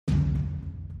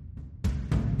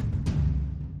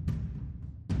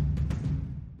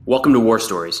Welcome to War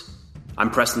Stories. I'm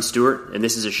Preston Stewart, and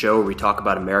this is a show where we talk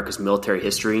about America's military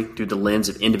history through the lens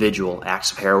of individual acts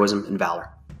of heroism and valor.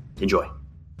 Enjoy.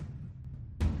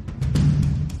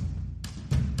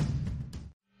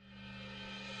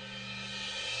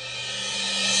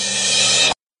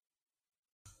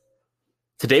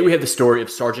 Today we have the story of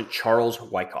Sergeant Charles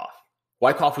Wyckoff.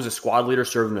 Wyckoff was a squad leader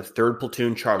serving the 3rd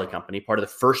Platoon Charlie Company, part of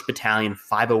the 1st Battalion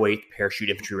 508th Parachute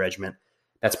Infantry Regiment.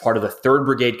 That's part of the 3rd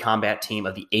Brigade Combat Team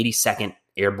of the 82nd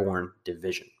Airborne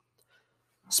Division.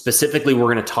 Specifically,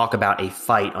 we're going to talk about a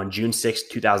fight on June 6,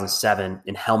 2007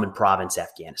 in Helmand Province,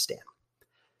 Afghanistan.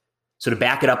 So to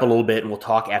back it up a little bit, and we'll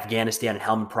talk Afghanistan and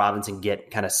Helmand Province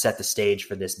and set the stage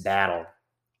for this battle.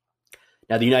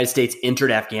 Now, the United States entered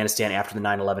Afghanistan after the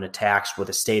 9/11 attacks with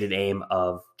a stated aim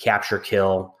of capture,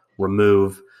 kill,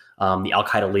 remove the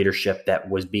al-Qaeda leadership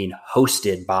that was being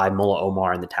hosted by Mullah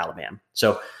Omar and the Taliban.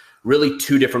 So really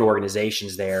two different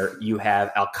organizations there. You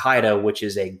have al-Qaeda, which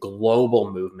is a global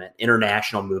movement,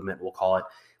 international movement, we'll call it,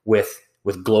 with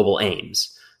global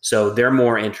aims. So they're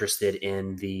more interested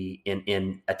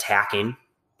in attacking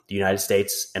the United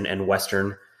States and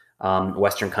Western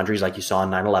countries like you saw in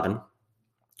 9/11.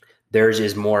 Theirs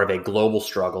is more of a global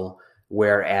struggle,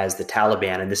 whereas the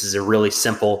Taliban, and this is a really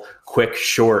simple, quick,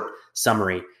 short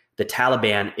summary, the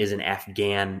Taliban is an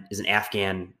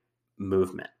Afghan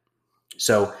movement.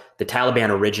 So the Taliban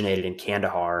originated in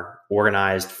Kandahar,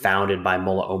 organized, founded by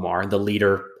Mullah Omar, the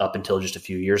leader up until just a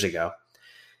few years ago.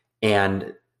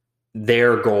 And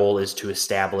their goal is to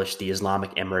establish the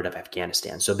Islamic Emirate of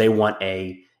Afghanistan. So they want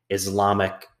a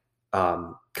Islamic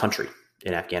country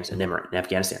in Afghanistan, an emirate in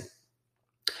Afghanistan.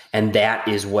 And that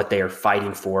is what they are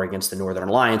fighting for against the Northern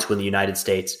Alliance when the United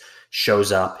States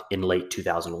shows up in late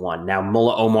 2001. Now,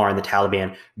 Mullah Omar and the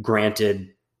Taliban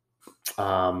granted,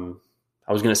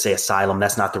 I was going to say asylum.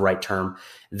 That's not the right term.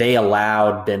 They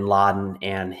allowed bin Laden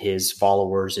and his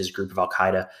followers, his group of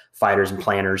al-Qaeda fighters and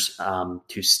planners,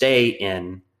 to stay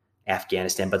in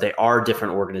Afghanistan, but they are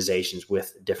different organizations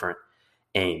with different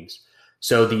aims.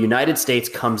 So the United States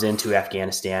comes into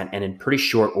Afghanistan and in pretty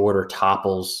short order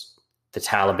topples the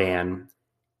Taliban,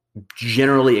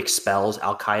 generally expels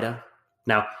al-Qaeda.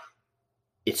 Now,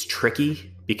 it's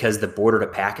tricky because the border to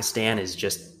Pakistan is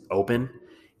just open.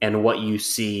 And what you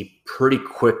see pretty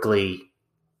quickly,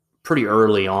 pretty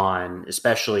early on,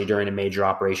 especially during a major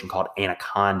operation called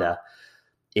Anaconda,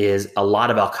 is a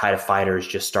lot of al-Qaeda fighters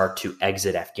just start to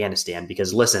exit Afghanistan.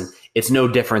 Because listen, it's no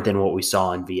different than what we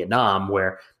saw in Vietnam,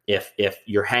 where if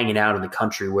you're hanging out in the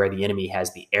country where the enemy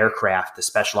has the aircraft, the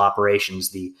special operations,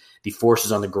 the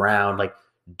forces on the ground, like,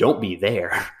 don't be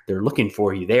there. They're looking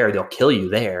for you there. They'll kill you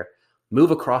there. Move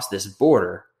across this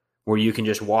border where you can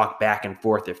just walk back and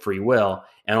forth at free will,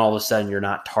 and all of a sudden you're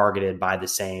not targeted by the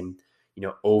same,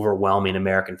 overwhelming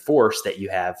American force that you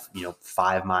have,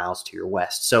 5 miles to your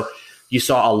west. So you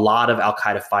saw a lot of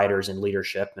al-Qaeda fighters and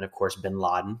leadership, and of course bin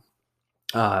Laden,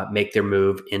 make their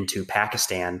move into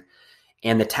Pakistan,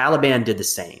 and the Taliban did the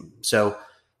same. So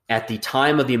at the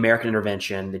time of the American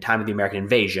intervention, the time of the American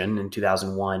invasion in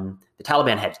 2001, the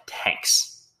Taliban had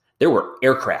tanks. There were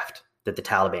aircraft that the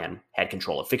Taliban had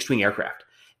control of, fixed-wing aircraft.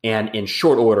 And in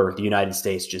short order, the United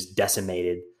States just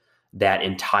decimated that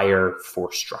entire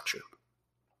force structure.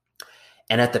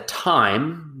 And at the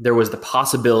time, there was the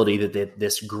possibility that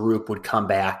this group would come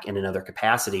back in another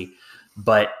capacity.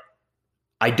 But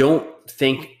I don't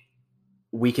think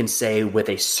we can say with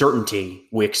a certainty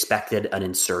we expected an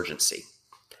insurgency.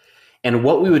 And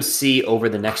what we would see over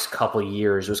the next couple of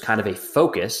years was kind of a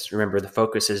focus. Remember, the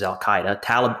focus is al-Qaeda.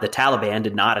 The Taliban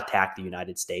did not attack the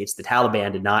United States. The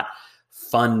Taliban did not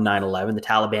fund 9/11. The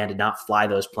Taliban did not fly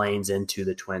those planes into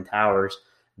the Twin Towers.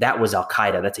 That was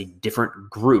al-Qaeda. That's a different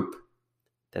group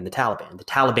than the Taliban. The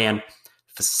Taliban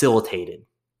facilitated,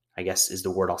 I guess is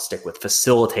the word I'll stick with,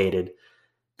 facilitated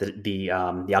the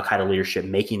al-Qaeda leadership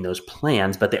making those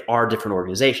plans, but they are different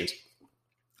organizations.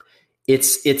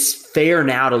 It's fair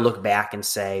now to look back and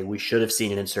say we should have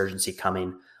seen an insurgency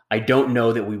coming. I don't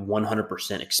know that we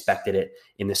 100% expected it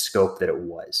in the scope that it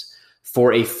was.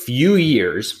 For a few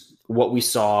years, what we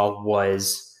saw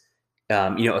was,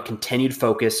 a continued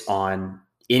focus on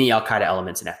any al-Qaeda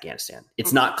elements in Afghanistan.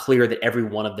 It's not clear that every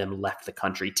one of them left the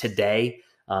country. Today,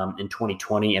 in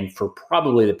 2020, and for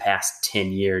probably the past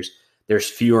 10 years, there's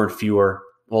fewer and fewer.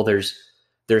 Well,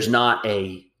 there's not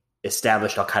a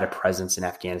established al-Qaeda presence in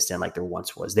Afghanistan like there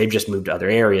once was. They've just moved to other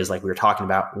areas like we were talking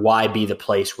about. Why be the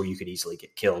place where you could easily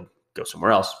get killed? Go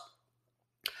somewhere else.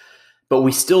 But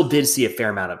we still did see a fair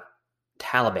amount of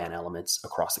Taliban elements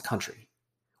across the country.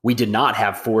 We did not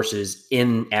have forces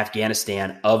in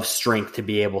Afghanistan of strength to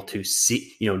be able to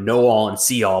see, know all and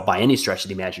see all by any stretch of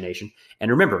the imagination. And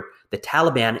remember, the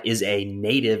Taliban is a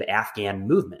native Afghan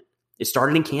movement. It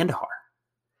started in Kandahar.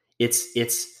 It's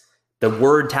the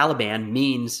word Taliban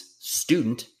means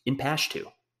student in Pashto,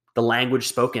 the language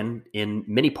spoken in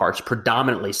many parts,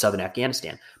 predominantly southern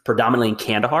Afghanistan, predominantly in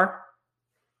Kandahar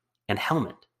and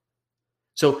Helmand.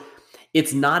 So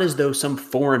it's not as though some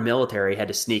foreign military had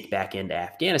to sneak back into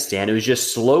Afghanistan. It was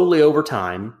just slowly over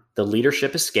time, the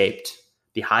leadership escaped,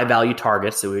 the high-value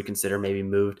targets that we would consider maybe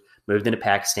moved into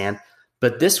Pakistan.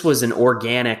 But this was an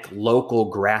organic,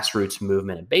 local grassroots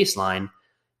movement at baseline.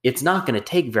 It's not going to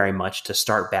take very much to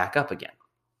start back up again.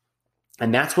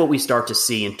 And that's what we start to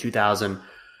see in 2000,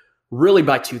 really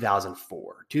by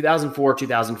 2004. 2004,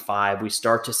 2005, we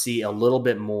start to see a little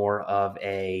bit more of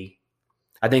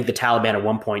I think the Taliban at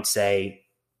one point say,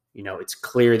 it's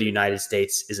clear the United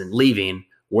States isn't leaving.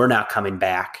 We're not coming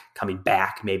back.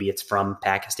 Maybe it's from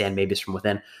Pakistan. Maybe it's from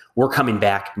within. We're coming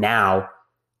back now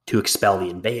to expel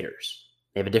the invaders.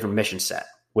 They have a different mission set,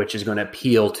 which is going to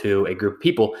appeal to a group of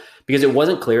people because it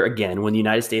wasn't clear, again, when the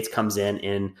United States comes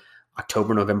in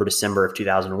October, November, December of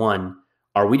 2001,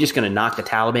 are we just going to knock the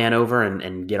Taliban over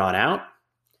and get on out?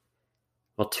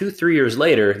 Well, 2-3 years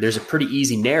later, there's a pretty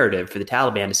easy narrative for the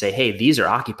Taliban to say, hey, these are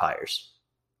occupiers.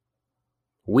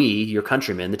 We, your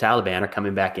countrymen, the Taliban, are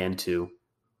coming back in to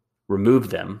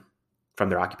remove them from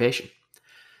their occupation.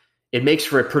 It makes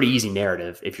for a pretty easy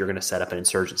narrative if you're going to set up an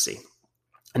insurgency.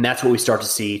 And that's what we start to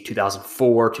see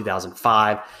 2004,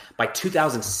 2005. By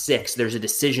 2006, there's a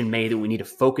decision made that we need to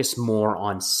focus more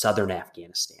on southern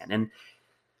Afghanistan. And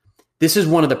this is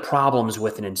one of the problems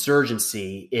with an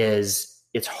insurgency is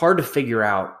it's hard to figure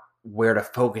out where to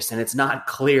focus. And it's not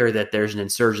clear that there's an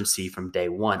insurgency from day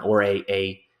one, or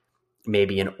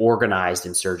maybe an organized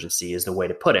insurgency is the way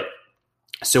to put it.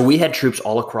 So we had troops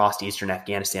all across eastern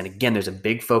Afghanistan. Again, there's a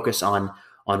big focus on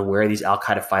where these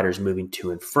al-Qaeda fighters moving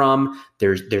to and from.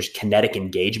 There's kinetic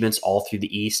engagements all through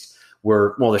the east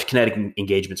there's kinetic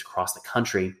engagements across the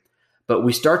country, but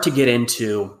we start to get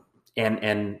into,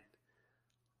 and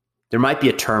there might be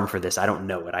a term for this. I don't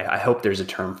know it. I hope there's a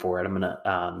term for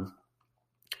it.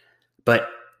 But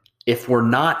if we're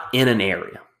not in an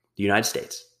area, the United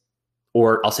States,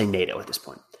 or I'll say NATO at this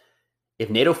point, if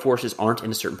NATO forces aren't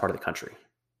in a certain part of the country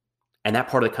and that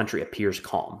part of the country appears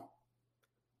calm,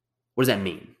 what does that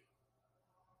mean?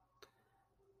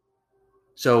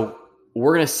 So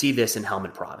we're going to see this in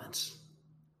Helmand Province.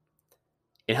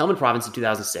 In Helmand Province in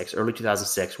 2006, early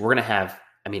 2006, we're going to have,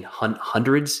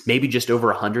 hundreds, maybe just over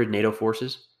 100 NATO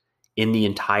forces in the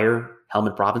entire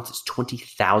Helmand Province. It's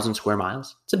 20,000 square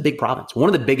miles. It's a big province, one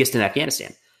of the biggest in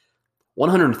Afghanistan.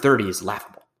 130 is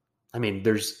laughable.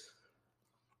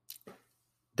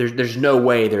 There's no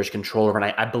way there's control over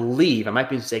it. I believe, I might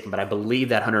be mistaken, but I believe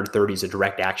that 130 is a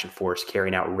direct action force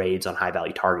carrying out raids on high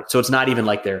value targets. So it's not even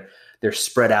like they're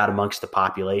spread out amongst the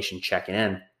population checking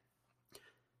in.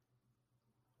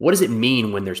 What does it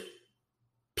mean when there's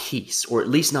peace, or at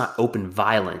least not open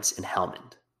violence in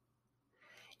Helmand?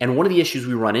 And one of the issues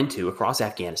we run into across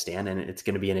Afghanistan, and it's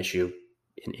going to be an issue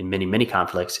in many, many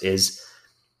conflicts, is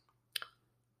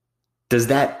does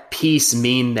that peace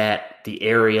mean that the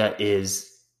area is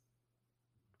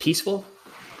peaceful?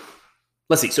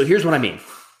 Let's see. So here's what I mean.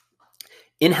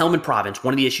 In Helmand Province,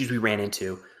 one of the issues we ran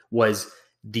into was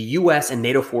the U.S. and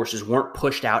NATO forces weren't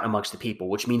pushed out amongst the people,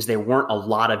 which means there weren't a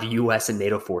lot of U.S. and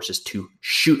NATO forces to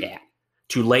shoot at,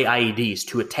 to lay IEDs,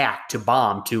 to attack, to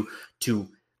bomb, to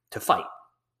fight.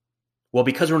 Well,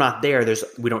 because we're not there,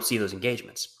 we don't see those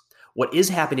engagements. What is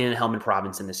happening in Helmand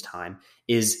Province in this time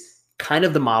is kind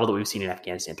of the model that we've seen in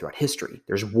Afghanistan throughout history.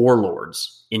 There's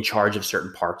warlords in charge of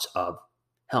certain parts of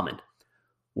Helmand.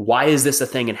 Why is this a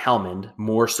thing in Helmand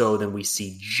more so than we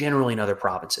see generally in other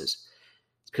provinces?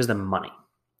 It's because of the money.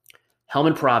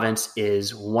 Helmand Province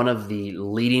is one of the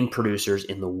leading producers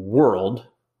in the world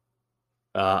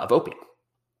of opium.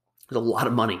 There's a lot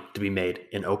of money to be made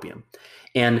in opium.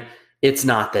 And it's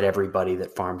not that everybody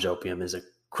that farms opium is a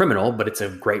criminal, but it's a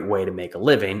great way to make a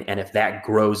living. And if that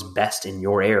grows best in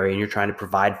your area and you're trying to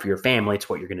provide for your family, it's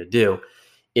what you're going to do.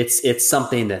 It's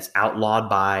something that's outlawed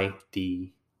by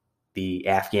the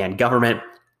Afghan government,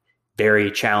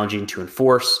 very challenging to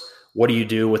enforce. What do you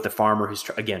do with the farmer who's,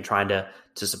 again, trying to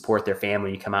support their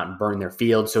family? You come out and burn their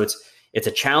fields. So it's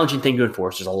a challenging thing to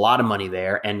enforce. There's a lot of money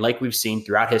there. And like we've seen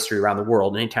throughout history around the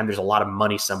world, anytime there's a lot of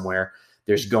money somewhere,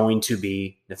 there's going to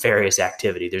be nefarious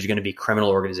activity. There's going to be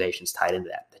criminal organizations tied into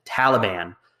that. The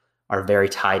Taliban are very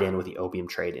tied in with the opium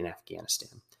trade in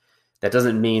Afghanistan. That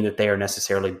doesn't mean that they are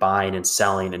necessarily buying and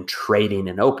selling and trading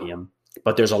in opium,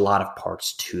 but there's a lot of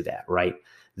parts to that, right?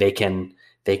 They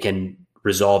can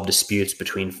resolve disputes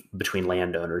between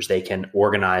landowners. They can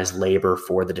organize labor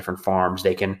for the different farms.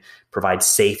 They can provide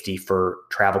safety for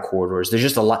travel corridors. There's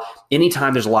just a lot.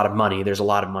 Anytime there's a lot of money, there's a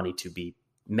lot of money to be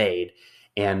made.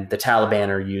 And the Taliban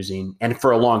are using, and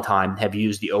for a long time have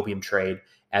used the opium trade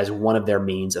as one of their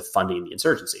means of funding the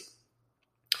insurgency.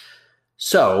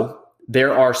 So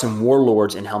there are some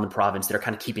warlords in Helmand province that are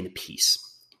kind of keeping the peace.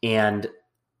 And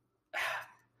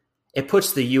it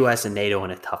puts the U.S. and NATO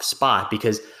in a tough spot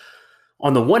because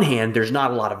on the one hand, there's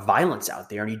not a lot of violence out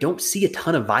there, and you don't see a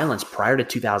ton of violence prior to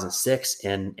 2006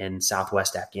 in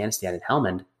southwest Afghanistan and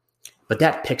Helmand, but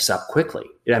that picks up quickly.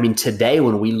 I mean, today,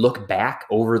 when we look back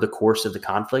over the course of the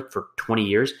conflict for 20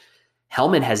 years,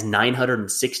 Helmand has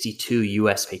 962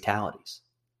 U.S. fatalities.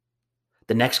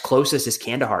 The next closest is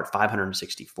Kandahar at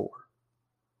 564.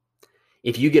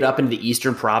 If you get up into the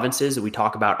eastern provinces that we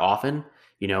talk about often,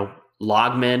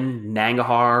 Logman,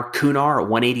 Nangarhar, Kunar at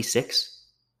 186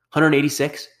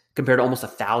 compared to almost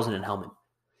 1,000 in Helmand.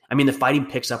 I mean, the fighting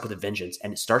picks up with a vengeance,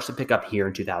 and it starts to pick up here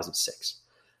in 2006.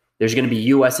 There's going to be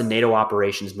U.S. and NATO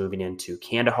operations moving into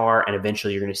Kandahar, and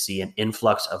eventually you're going to see an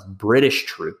influx of British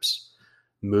troops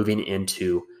moving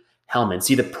into Helmand.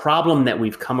 See, the problem that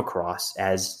we've come across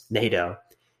as NATO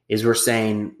is we're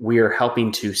saying we are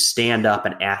helping to stand up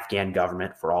an Afghan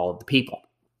government for all of the people.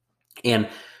 And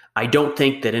I don't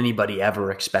think that anybody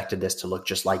ever expected this to look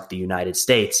just like the United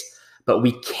States, but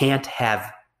we can't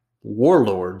have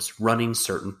warlords running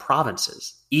certain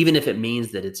provinces, even if it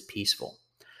means that it's peaceful.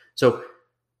 So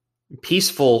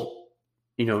peaceful,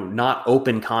 not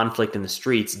open conflict in the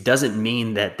streets doesn't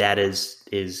mean that that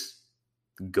is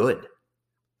good.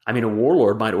 I mean, a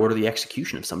warlord might order the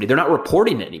execution of somebody. They're not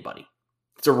reporting to anybody.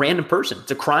 It's a random person.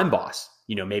 It's a crime boss,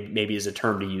 maybe is a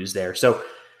term to use there. So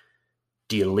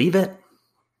do you leave it?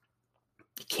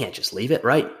 You can't just leave it,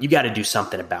 right? You got to do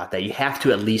something about that. You have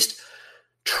to at least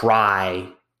try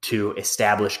to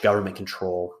establish government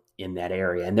control in that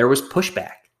area. And there was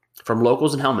pushback from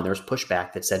locals in Helmand. There was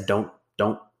pushback that said,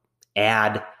 don't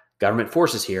add government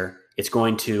forces here. It's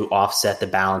going to offset the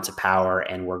balance of power,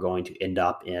 and we're going to end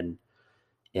up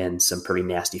in some pretty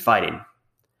nasty fighting.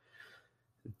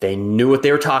 They knew what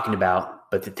they were talking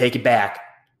about, but to take it back,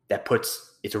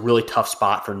 it's a really tough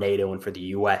spot for NATO and for the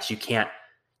U.S.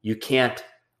 You can't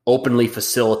openly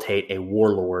facilitate a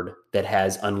warlord that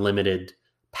has unlimited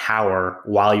power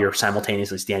while you're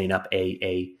simultaneously standing up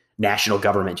a national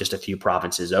government just a few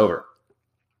provinces over.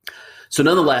 So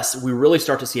nonetheless, we really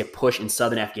start to see a push in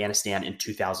southern Afghanistan in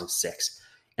 2006.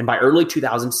 And by early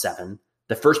 2007,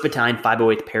 the 1st Battalion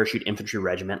 508th Parachute Infantry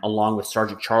Regiment, along with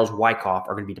Sergeant Charles Wyckoff,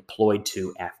 are going to be deployed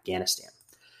to Afghanistan.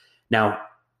 Now,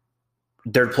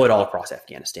 they're deployed all across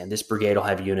Afghanistan. This brigade will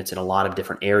have units in a lot of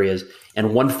different areas,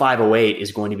 and 1508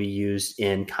 is going to be used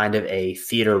in kind of a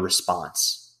theater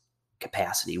response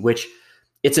capacity, which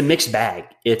it's a mixed bag.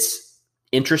 It's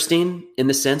interesting in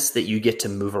the sense that you get to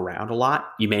move around a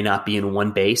lot. You may not be in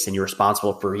one base and you're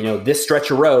responsible for, this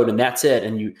stretch of road and that's it.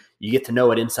 And you get to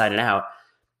know it inside and out.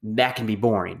 That can be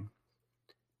boring,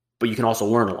 but you can also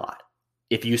learn a lot.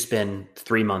 If you spend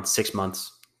 3 months, 6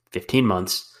 months, 15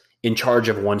 months in charge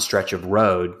of one stretch of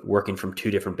road, working from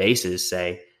 2 different bases,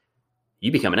 say,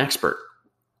 you become an expert.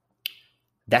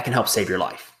 That can help save your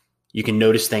life. You can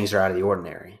notice things are out of the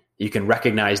ordinary. You can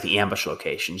recognize the ambush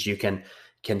locations. You can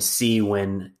see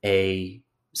when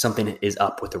something is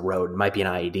up with the road. It might be an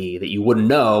IED that you wouldn't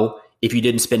know if you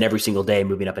didn't spend every single day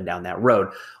moving up and down that road.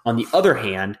 On the other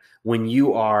hand, when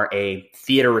you are a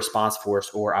theater response force,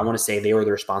 or I want to say they were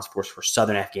the response force for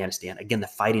southern Afghanistan, again, the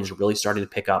fighting is really starting to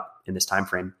pick up in this time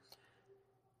frame.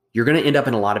 You're going to end up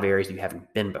in a lot of areas that you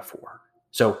haven't been before.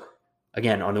 So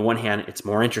again, on the one hand, it's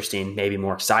more interesting, maybe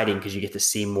more exciting because you get to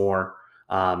see more,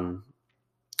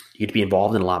 you'd be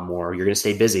involved in a lot more. You're going to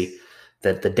stay busy.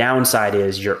 The downside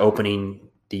is you're opening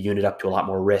the unit up to a lot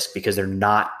more risk because they're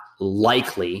not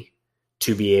likely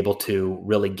to be able to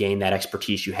really gain that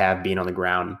expertise you have being on the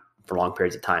ground for long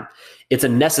periods of time. It's a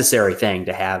necessary thing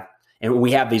to have. And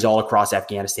we have these all across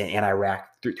Afghanistan and Iraq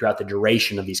throughout the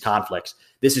duration of these conflicts.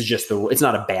 This is just it's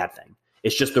not a bad thing.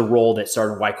 It's just the role that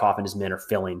Sergeant Wyckoff and his men are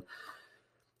filling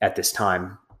at this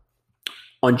time.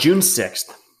 On June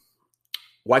 6th,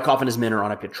 Wyckoff and his men are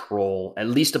on a patrol, at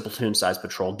least a platoon-sized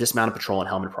patrol, dismounted patrol in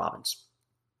Helmand province.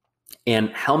 And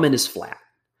Helmand is flat,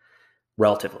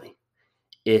 relatively.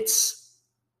 It's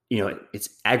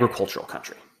agricultural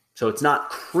country. So it's not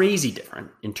crazy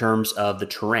different in terms of the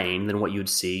terrain than what you would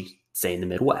see, say, in the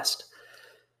Midwest.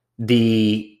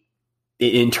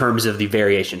 In terms of the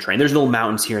variation terrain, there's little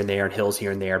mountains here and there and hills here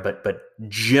and there, but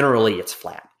generally it's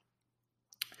flat.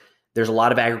 There's a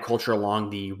lot of agriculture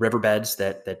along the riverbeds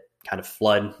that kind of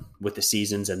flood with the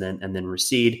seasons and then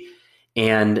recede,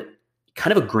 and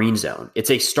kind of a green zone.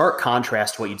 It's a stark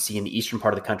contrast to what you'd see in the eastern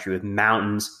part of the country with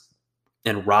mountains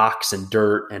and rocks and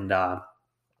dirt and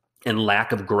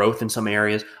lack of growth in some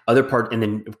areas. Other parts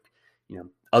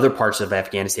of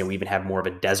Afghanistan, we even have more of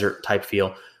a desert type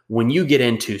feel. When you get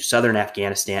into southern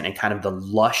Afghanistan and kind of the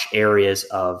lush areas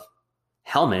of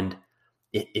Helmand,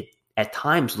 it at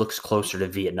times looks closer to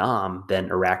Vietnam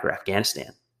than Iraq or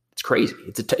Afghanistan. It's crazy.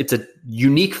 It's a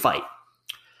unique fight.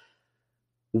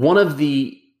 One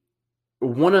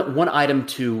item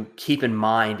to keep in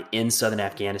mind in southern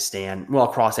Afghanistan, well,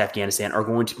 across Afghanistan, are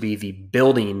going to be the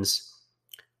buildings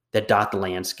that dot the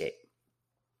landscape.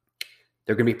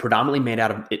 They're going to be predominantly made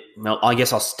out of it. Well, I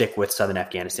guess I'll stick with southern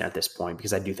Afghanistan at this point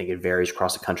because I do think it varies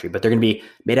across the country, but they're going to be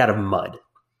made out of mud.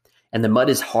 And the mud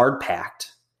is hard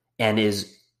packed and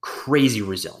is crazy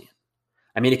resilient.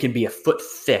 I mean, it can be a foot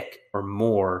thick or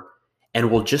more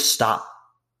and will just stop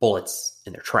bullets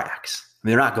in their tracks. I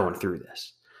mean, they're not going through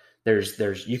this.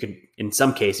 You can, in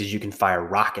some cases, you can fire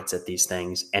rockets at these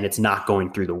things and it's not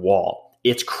going through the wall.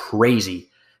 It's crazy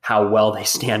how well they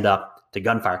stand up to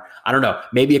gunfire. I don't know.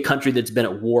 Maybe a country that's been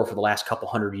at war for the last couple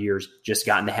hundred years just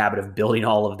got in the habit of building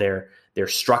all of their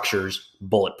structures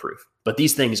bulletproof. But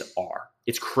these things are.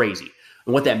 It's crazy.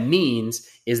 And what that means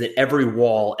is that every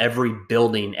wall, every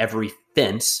building, every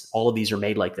fence, all of these are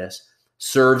made like this,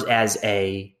 serves as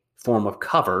a form of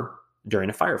cover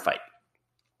during a firefight.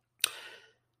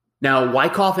 Now,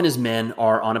 Wyckoff and his men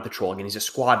are on a patrol. Again, he's a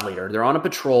squad leader. They're on a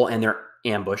patrol and they're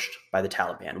ambushed by the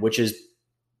Taliban, which is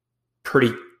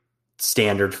pretty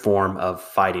standard form of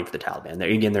fighting for the Taliban.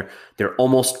 They're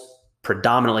almost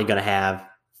predominantly going to have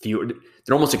fewer.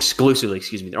 They're almost exclusively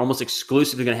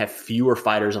going to have fewer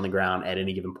fighters on the ground at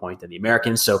any given point than the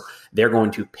Americans. So they're going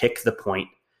to pick the point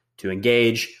to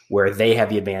engage where they have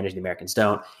the advantage, the Americans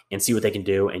don't, and see what they can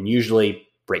do, and usually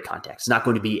break contact. It's not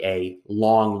going to be a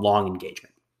long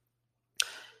engagement.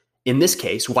 In this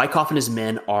case, Wyckoff and his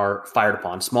men are fired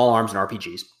upon, small arms and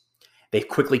RPGs. They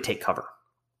quickly take cover.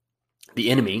 The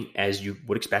enemy, as you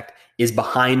would expect, is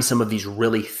behind some of these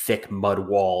really thick mud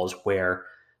walls where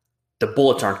the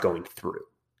bullets aren't going through.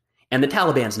 And the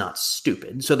Taliban's not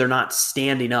stupid, so they're not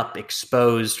standing up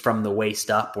exposed from the waist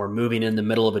up or moving in the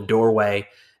middle of a doorway.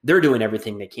 They're doing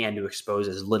everything they can to expose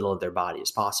as little of their body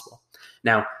as possible.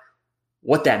 Now,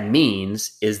 what that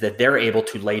means is that they're able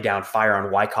to lay down fire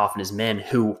on Wyckoff and his men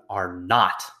who are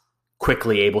not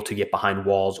quickly able to get behind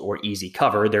walls or easy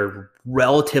cover. They're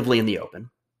relatively in the open,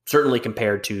 certainly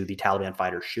compared to the Taliban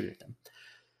fighters shooting at them.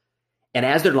 And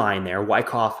as they're lying there,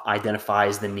 Wyckoff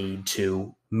identifies the need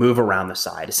to move around the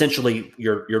side. Essentially,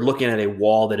 you're looking at a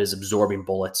wall that is absorbing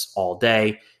bullets all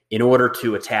day. In order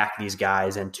to attack these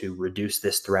guys and to reduce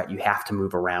this threat, you have to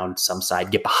move around some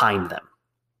side, get behind them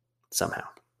somehow.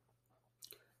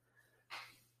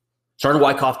 Sergeant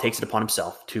Wyckoff takes it upon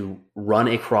himself to run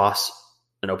across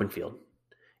an open field.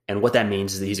 And what that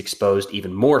means is that he's exposed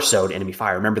even more so to enemy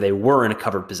fire. Remember, they were in a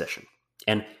covered position.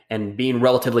 And being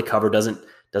relatively covered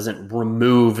doesn't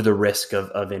remove the risk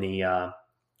of any of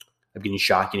getting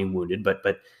shot, getting wounded,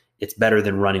 but it's better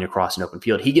than running across an open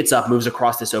field. He gets up, moves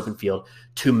across this open field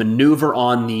to maneuver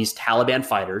on these Taliban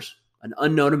fighters, an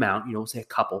unknown amount, say a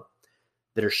couple,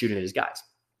 that are shooting at his guys.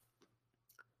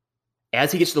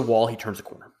 As he gets to the wall, he turns the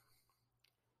corner.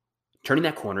 Turning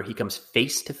that corner, he comes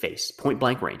face to face, point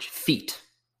blank range, feet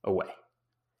away,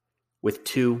 with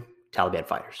two Taliban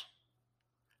fighters.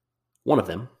 One of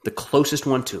them, the closest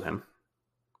one to him,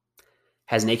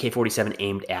 has an AK-47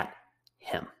 aimed at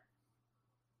him.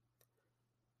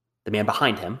 The man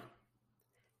behind him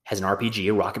has an RPG,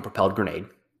 a rocket-propelled grenade,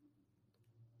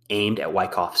 aimed at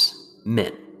Wyckoff's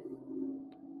men.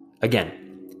 Again,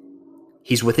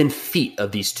 he's within feet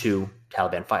of these two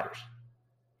Taliban fighters.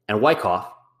 And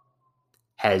Wyckoff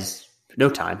has no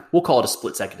time. We'll call it a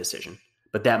split-second decision,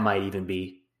 but that might even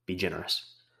be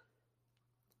generous.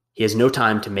 He has no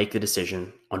time to make the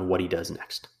decision on what he does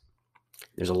next.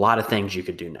 There's a lot of things you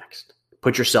could do next.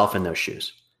 Put yourself in those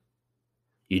shoes.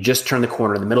 You just turn the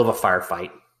corner in the middle of a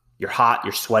firefight. You're hot,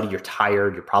 you're sweaty, you're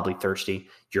tired, you're probably thirsty.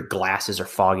 Your glasses are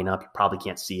fogging up. You probably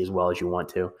can't see as well as you want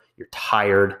to. You're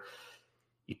tired.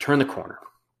 You turn the corner,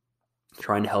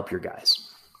 trying to help your guys.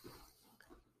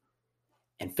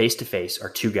 And face to face are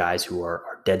two guys who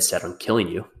are dead set on killing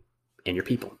you and your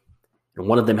people. And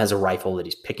one of them has a rifle that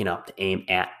he's picking up to aim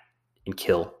at and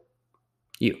kill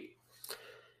you.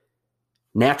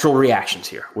 Natural reactions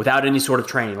here. Without any sort of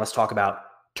training, let's talk about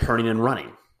turning and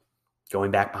running,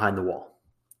 going back behind the wall.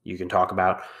 You can talk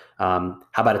about, how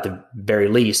about at the very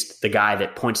least, the guy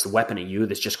that points the weapon at you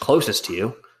that's just closest to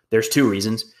you. There's two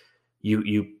reasons.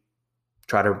 You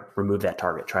try to remove that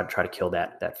target, try to kill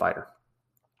that fighter.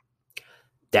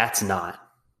 That's not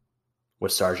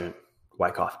what Sergeant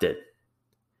Wyckoff did.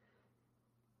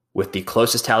 With the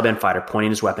closest Taliban fighter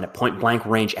pointing his weapon at point blank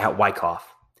range at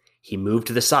Wyckoff, he moved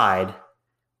to the side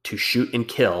to shoot and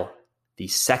kill the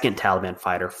second Taliban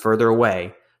fighter further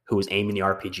away who was aiming the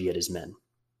RPG at his men.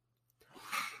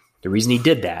 The reason he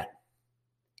did that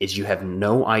is you have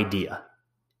no idea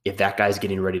if that guy's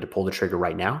getting ready to pull the trigger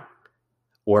right now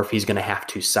or if he's going to have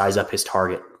to size up his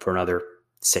target for another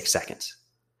 6 seconds.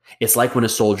 It's like when a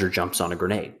soldier jumps on a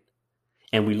grenade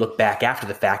and we look back after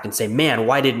the fact and say, man,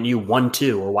 why didn't you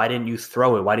 1-2 or why didn't you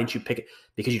throw it? Why didn't you pick it?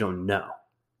 Because you don't know.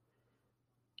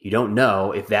 You don't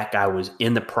know if that guy was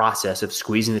in the process of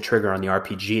squeezing the trigger on the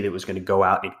RPG that was going to go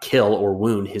out and kill or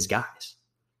wound his guys.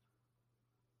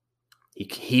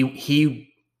 He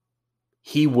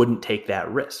wouldn't take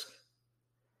that risk.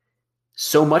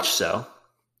 So much so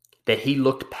that he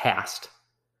looked past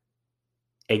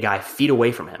a guy feet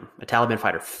away from him, a Taliban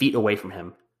fighter feet away from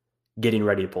him, getting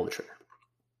ready to pull the trigger.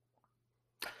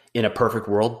 In a perfect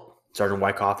world, Sergeant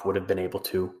Wyckoff would have been able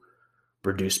to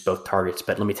reduce both targets.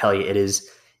 But let me tell you, it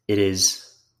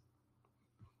is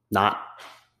not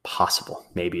possible,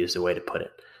 maybe is the way to put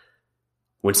it.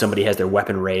 When somebody has their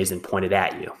weapon raised and pointed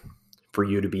at you, for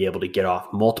you to be able to get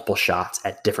off multiple shots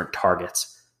at different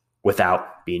targets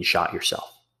without being shot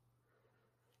yourself.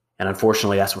 And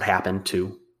unfortunately, that's what happened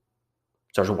to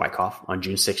Sergeant Wyckoff on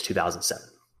June 6, 2007.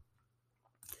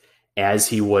 As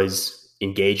he was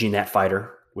engaging that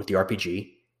fighter with the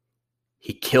RPG,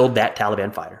 he killed that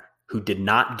Taliban fighter who did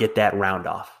not get that round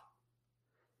off,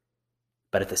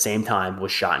 but at the same time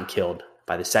was shot and killed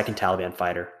by the second Taliban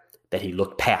fighter that he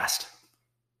looked past.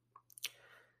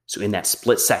 So in that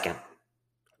split second,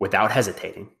 without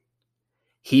hesitating,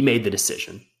 he made the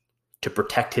decision to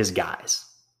protect his guys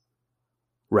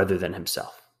rather than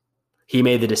himself. He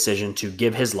made the decision to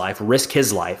give his life, risk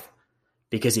his life,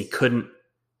 because he couldn't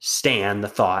stand the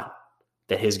thought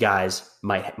that his guys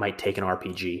might take an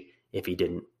RPG if he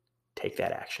didn't take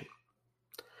that action.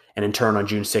 And in turn, on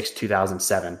June 6,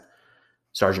 2007,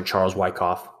 Sergeant Charles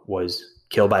Wyckoff was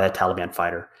killed by that Taliban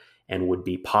fighter and would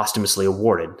be posthumously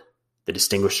awarded the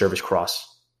Distinguished Service Cross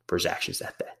for his actions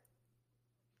that day.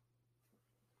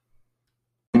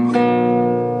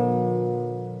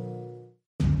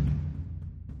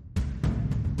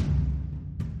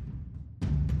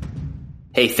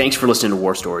 Hey, thanks for listening to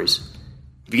War Stories.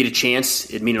 If you get a chance,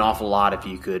 it'd mean an awful lot if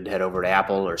you could head over to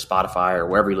Apple or Spotify or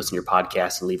wherever you listen to your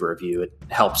podcast and leave a review. It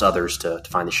helps others to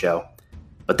find the show.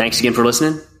 But thanks again for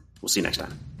listening. We'll see you next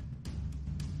time.